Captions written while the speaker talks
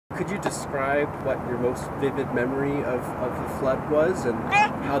could you describe what your most vivid memory of the flood was, and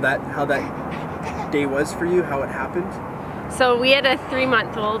how that day was for you, how it happened? So we had a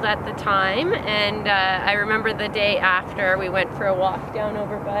 3-month-old at the time, and I remember the day after we went for a walk down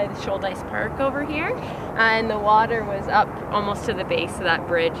over by the Shoaldice Park over here, and the water was up almost to the base of that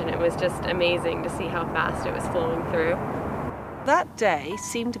bridge, and it was just amazing to see how fast it was flowing through. That day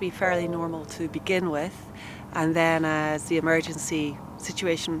seemed to be fairly normal to begin with, and then as the emergency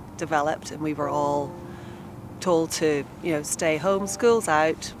situation developed and we were all told to, stay home, school's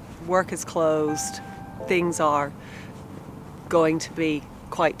out, work is closed, things are going to be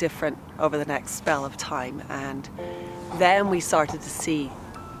quite different over the next spell of time. And then we started to see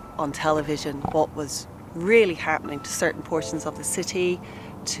on television what was really happening to certain portions of the city,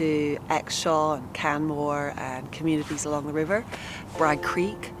 to Exshaw and Canmore and communities along the river. Bragg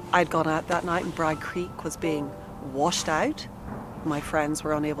Creek, I'd gone out that night and Bragg Creek was being washed out. My friends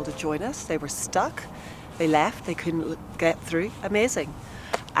were unable to join us, they were stuck, they left, they couldn't get through. Amazing.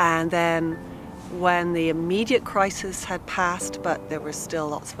 And then when the immediate crisis had passed, but there were still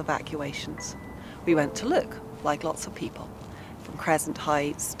lots of evacuations, we went to look, like lots of people, from Crescent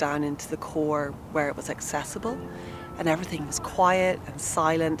Heights down into the core where it was accessible, and everything was quiet and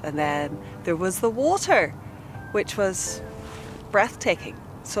silent. And then there was the water, which was breathtaking.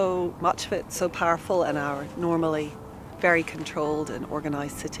 So much of it so powerful, and our normally very controlled and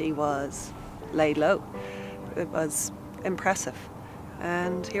organised city was laid low. It was impressive,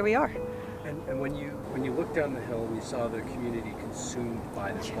 and here we are. And when you looked down the hill and you saw the community consumed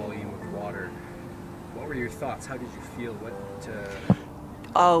by this volume of water, what were your thoughts? How did you feel?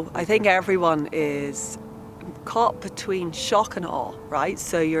 I think everyone is caught between shock and awe, right?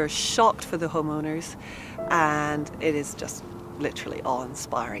 So you're shocked for the homeowners, and it is just literally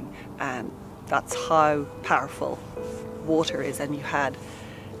awe-inspiring, and that's how powerful water is. And you had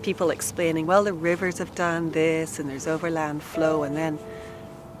people explaining, well, the rivers have done this and there's overland flow, and then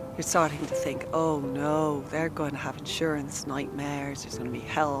you're starting to think, oh no, they're going to have insurance nightmares, there's going to be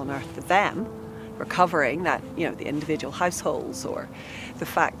hell on earth for them recovering that, the individual households, or the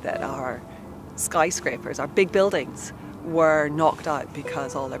fact that our skyscrapers, our big buildings, were knocked out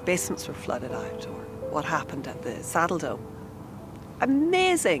because all their basements were flooded out, or what happened at the Saddle Dome.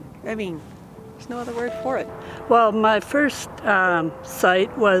 Amazing. I mean, there's no other word for it. Well, my first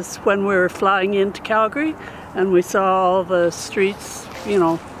sight was when we were flying into Calgary and we saw all the streets,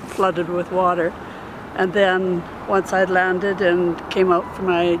 flooded with water. And then once I'd landed and came out for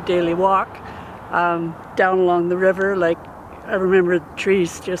my daily walk down along the river, I remember the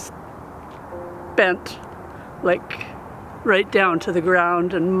trees just bent right down to the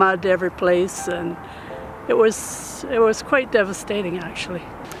ground, and mud every place, and it was quite devastating, actually.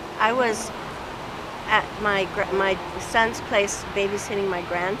 I was at my son's place babysitting my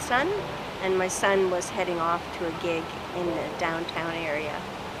grandson, and my son was heading off to a gig in the downtown area.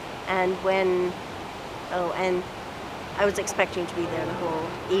 And and I was expecting to be there the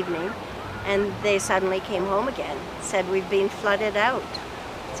whole evening, and they suddenly came home again, said we've been flooded out.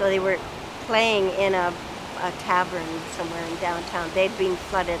 So they were playing in a tavern somewhere in downtown. They'd been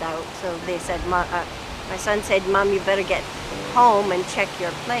flooded out, so they said, my son said, Mom, you better get home and check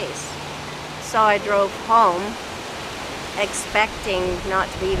your place. So I drove home, expecting not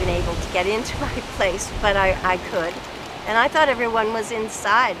to be even able to get into my place, but I could. And I thought everyone was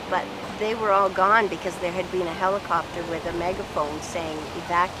inside, but they were all gone because there had been a helicopter with a megaphone saying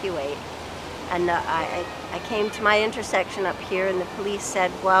evacuate. And I came to my intersection up here, and the police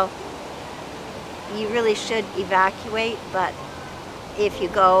said, well, you really should evacuate, but if you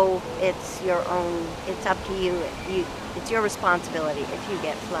go, it's your own, it's up to you. It's your responsibility if you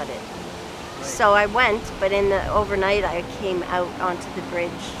get flooded. Right. So I went, but in the overnight I came out onto the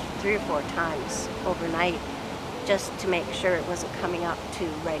bridge 3 or 4 times overnight, just to make sure it wasn't coming up to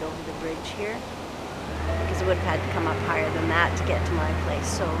right over the bridge here, because it would have had to come up higher than that to get to my place.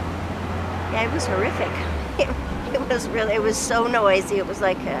 So yeah, it was horrific. It was so noisy. It was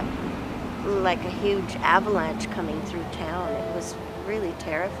like a huge avalanche coming through town. It was really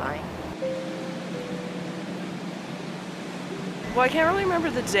terrifying. Well, I can't really remember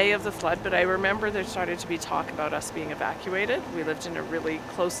the day of the flood, but I remember there started to be talk about us being evacuated. We lived in a really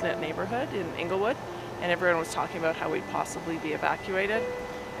close-knit neighborhood in Inglewood, and everyone was talking about how we'd possibly be evacuated.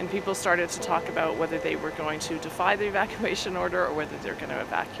 And people started to talk about whether they were going to defy the evacuation order or whether they're going to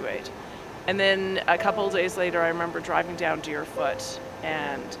evacuate. And then a couple of days later, I remember driving down Deerfoot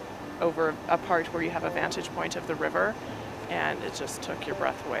and over a part where you have a vantage point of the river, and it just took your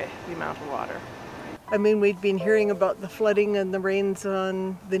breath away, the amount of water. I mean, we'd been hearing about the flooding and the rains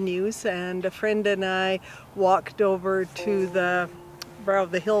on the news, and a friend and I walked over to the brow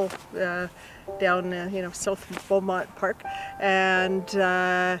of the hill down, south of Beaumont Park,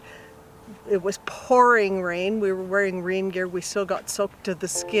 and it was pouring rain. We were wearing rain gear. We still got soaked to the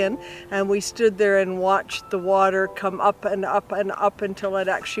skin, and we stood there and watched the water come up and up and up until it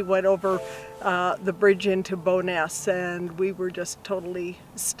actually went over the bridge into Bowness, and we were just totally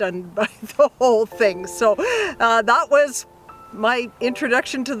stunned by the whole thing. So that was my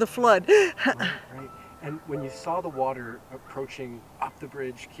introduction to the flood. Right. And when you saw the water approaching up the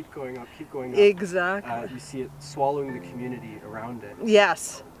bridge, keep going up, Exactly. you see it swallowing the community around it.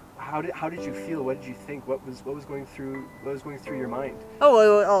 Yes. How did you feel? What did you think? What was going through your mind?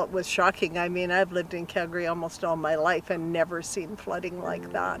 Oh, it was shocking. I mean, I've lived in Calgary almost all my life and never seen flooding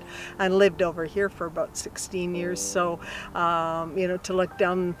like that. I lived over here for about 16 years, so to look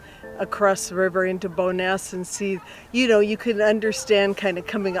down across the river into Bowness and see, you can understand kind of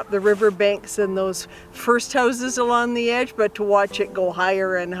coming up the river banks and those first houses along the edge, but to watch it go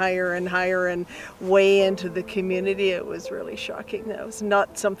higher and higher and higher and way into the community, it was really shocking. That was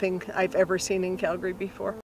not something I've ever seen in Calgary before.